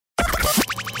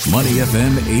Money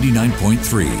FM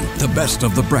 89.3, the best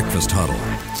of the breakfast huddle.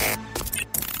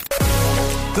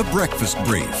 The Breakfast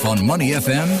Brief on Money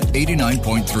FM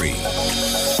 89.3.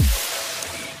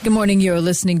 Good morning. You're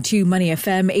listening to Money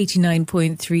FM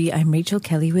 89.3. I'm Rachel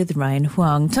Kelly with Ryan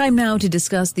Huang. Time now to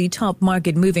discuss the top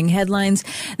market-moving headlines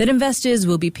that investors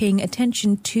will be paying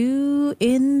attention to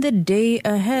in the day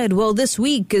ahead. Well, this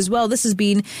week as well, this has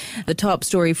been the top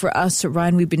story for us.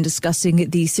 Ryan, we've been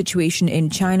discussing the situation in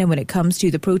China when it comes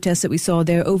to the protests that we saw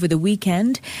there over the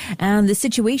weekend and the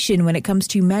situation when it comes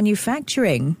to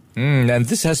manufacturing. And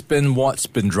this has been what's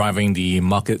been driving the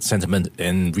market sentiment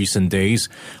in recent days.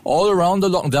 All around the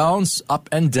lockdowns, up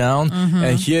and down.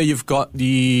 And here you've got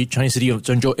the Chinese city of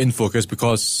Zhengzhou in focus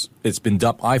because it's been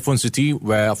dubbed iPhone City,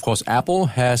 where, of course, Apple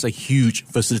has a huge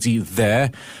facility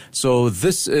there. So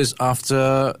this is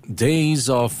after days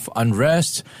of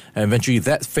unrest. And eventually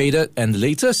that faded. And the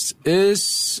latest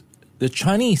is the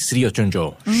Chinese city of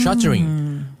Zhengzhou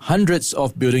shuttering hundreds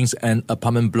of buildings and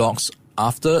apartment blocks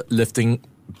after lifting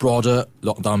broader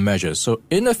lockdown measures. So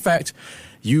in effect,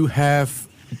 you have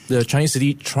the Chinese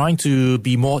city trying to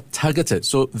be more targeted.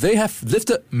 So they have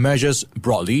lifted measures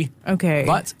broadly,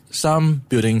 but some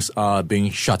buildings are being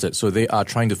shuttered. So they are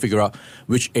trying to figure out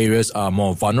which areas are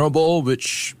more vulnerable,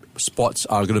 which spots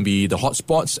are going to be the hot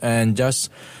spots, and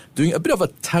just doing a bit of a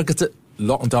targeted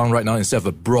lockdown right now instead of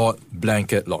a broad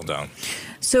blanket lockdown.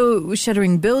 So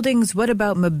shuttering buildings, what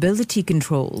about mobility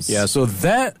controls? Yeah, so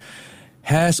that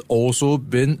has also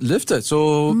been lifted.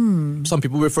 So some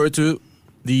people refer to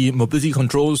the mobility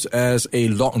controls as a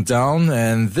lockdown,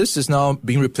 and this is now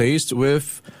being replaced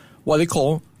with what they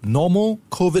call normal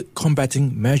COVID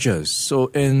combating measures.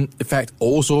 So in effect,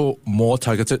 also more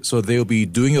targeted. So they'll be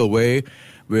doing away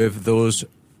with those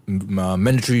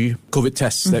mandatory COVID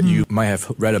tests that you might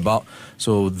have read about.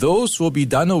 So those will be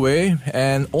done away,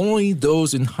 and only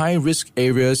those in high-risk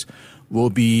areas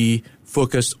will be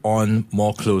focused on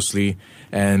more closely.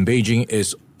 And Beijing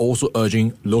is also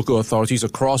urging local authorities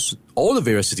across all the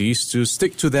various cities to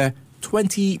stick to their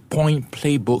 20-point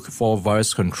playbook for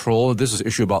virus control. This was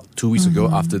issued about 2 weeks ago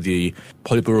after the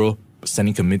Politburo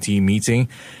Standing Committee meeting.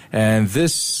 And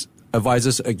this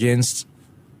advises against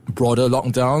broader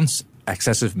lockdowns,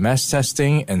 excessive mass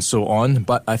testing, and so on.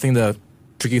 But I think the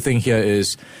tricky thing here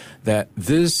is that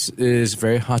this is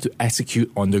very hard to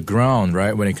execute on the ground,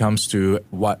 right? When it comes to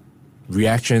what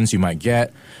reactions you might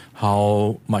get,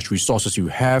 how much resources you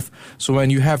have. So when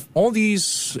you have all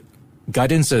these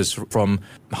guidances from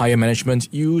higher management,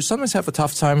 you sometimes have a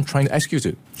tough time trying to execute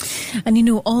it. And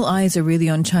all eyes are really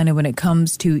on China when it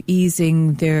comes to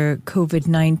easing their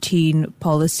COVID-19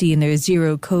 policy and their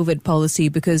zero COVID policy,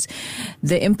 because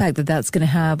the impact that that's going to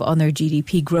have on their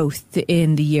GDP growth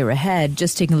in the year ahead.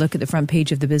 Just taking a look at the front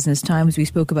page of the Business Times, we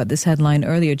spoke about this headline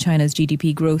earlier, China's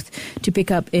GDP growth to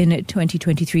pick up in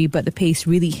 2023, but the pace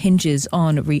really hinges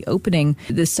on reopening.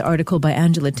 This article by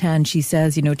Angela Tan, she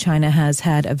says, China has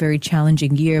had a very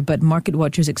challenging year, but market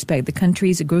watchers expect the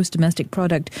country's gross domestic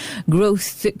product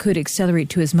growth could accelerate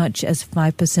to as much as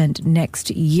 5%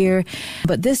 next year.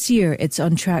 But this year, it's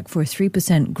on track for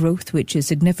 3% growth, which is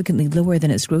significantly lower than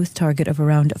its growth target of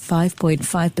around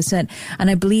 5.5%. And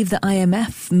I believe the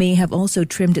IMF may have also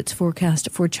trimmed its forecast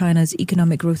for China's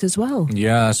economic growth as well.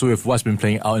 Yeah, so if what's been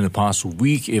playing out in the past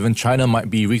week, even China might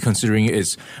be reconsidering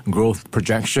its growth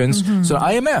projections. So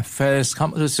IMF has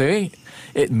come to say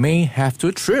it may have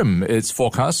to trim its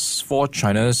forecasts for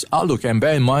China's outlook. And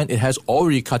bear in mind, it has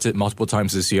already cut it multiple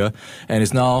times this year and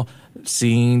is now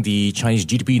seeing the Chinese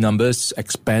GDP numbers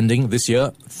expanding this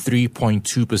year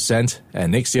 3.2%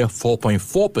 and next year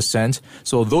 4.4%.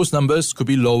 So those numbers could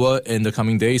be lower in the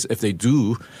coming days if they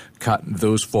do cut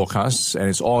those forecasts. And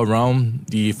it's all around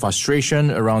the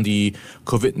frustration around the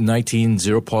COVID-19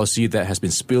 zero policy that has been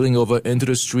spilling over into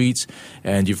the streets.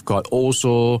 And you've got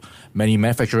also many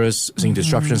manufacturers seeing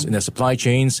disruptions in their supply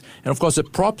chains. And of course, the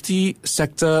property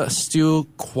sector still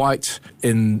quite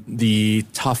in the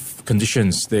tough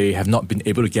conditions they have not been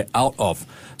able to get out of.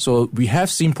 So we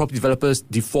have seen property developers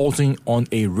defaulting on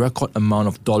a record amount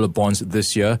of dollar bonds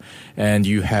this year. And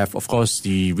you have, of course,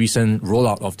 the recent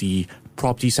rollout of the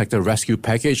property sector rescue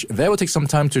package. That will take some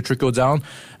time to trickle down.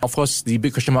 Of course, the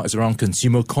big question mark is around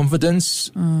consumer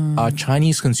confidence. Are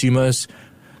Chinese consumers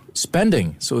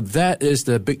spending? So that is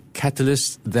the big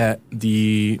catalyst that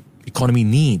the economy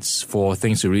needs for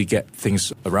things to really get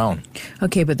things around.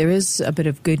 Okay, but there is a bit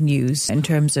of good news in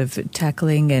terms of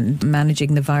tackling and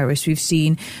managing the virus. We've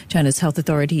seen China's health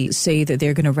authorities say that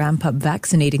they're going to ramp up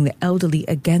vaccinating the elderly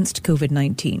against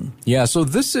COVID-19. Yeah, so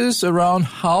this is around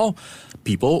how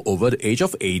people over the age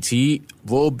of 80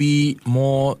 will be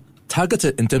more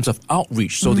targeted in terms of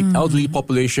outreach. So the elderly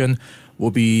population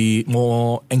will be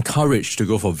more encouraged to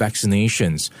go for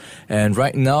vaccinations. And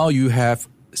right now you have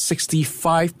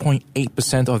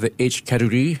 65.8% of the age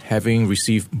category having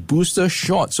received booster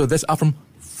shots. So that's up from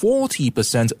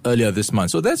 40% earlier this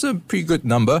month. So that's a pretty good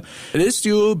number. It is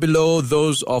still below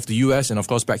those of the US and, of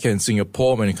course, back here in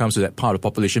Singapore when it comes to that part of the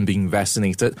population being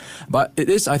vaccinated. But it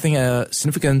is, I think, a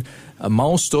significant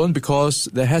milestone because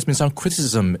there has been some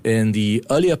criticism in the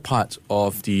earlier part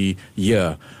of the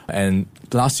year and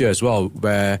last year as well,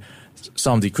 where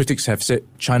some of the critics have said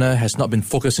China has not been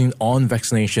focusing on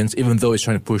vaccinations, even though it's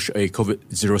trying to push a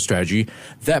COVID-0 strategy.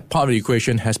 That part of the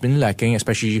equation has been lacking,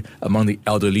 especially among the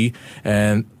elderly.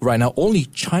 And right now, only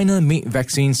China-made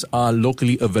vaccines are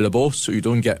locally available, so you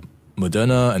don't get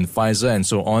Moderna and Pfizer and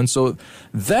so on. So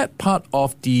that part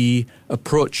of the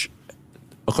approach,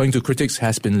 according to critics,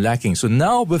 has been lacking. So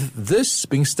now with this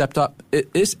being stepped up, it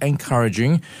is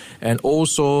encouraging and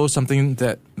also something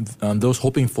that those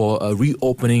hoping for a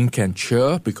reopening can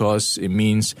cheer because it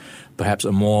means perhaps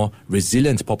a more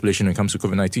resilient population when it comes to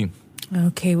COVID-19.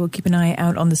 Okay, we'll keep an eye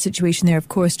out on the situation there. Of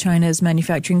course, China's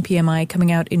manufacturing PMI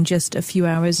coming out in just a few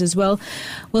hours as well.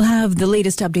 We'll have the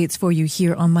latest updates for you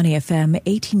here on Money FM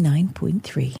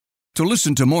 89.3. To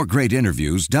listen to more great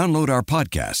interviews, download our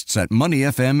podcasts at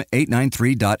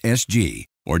moneyfm893.sg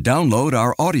or download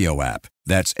our audio app.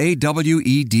 That's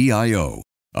AWEDIO.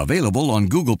 Available on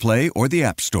Google Play or the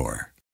App Store.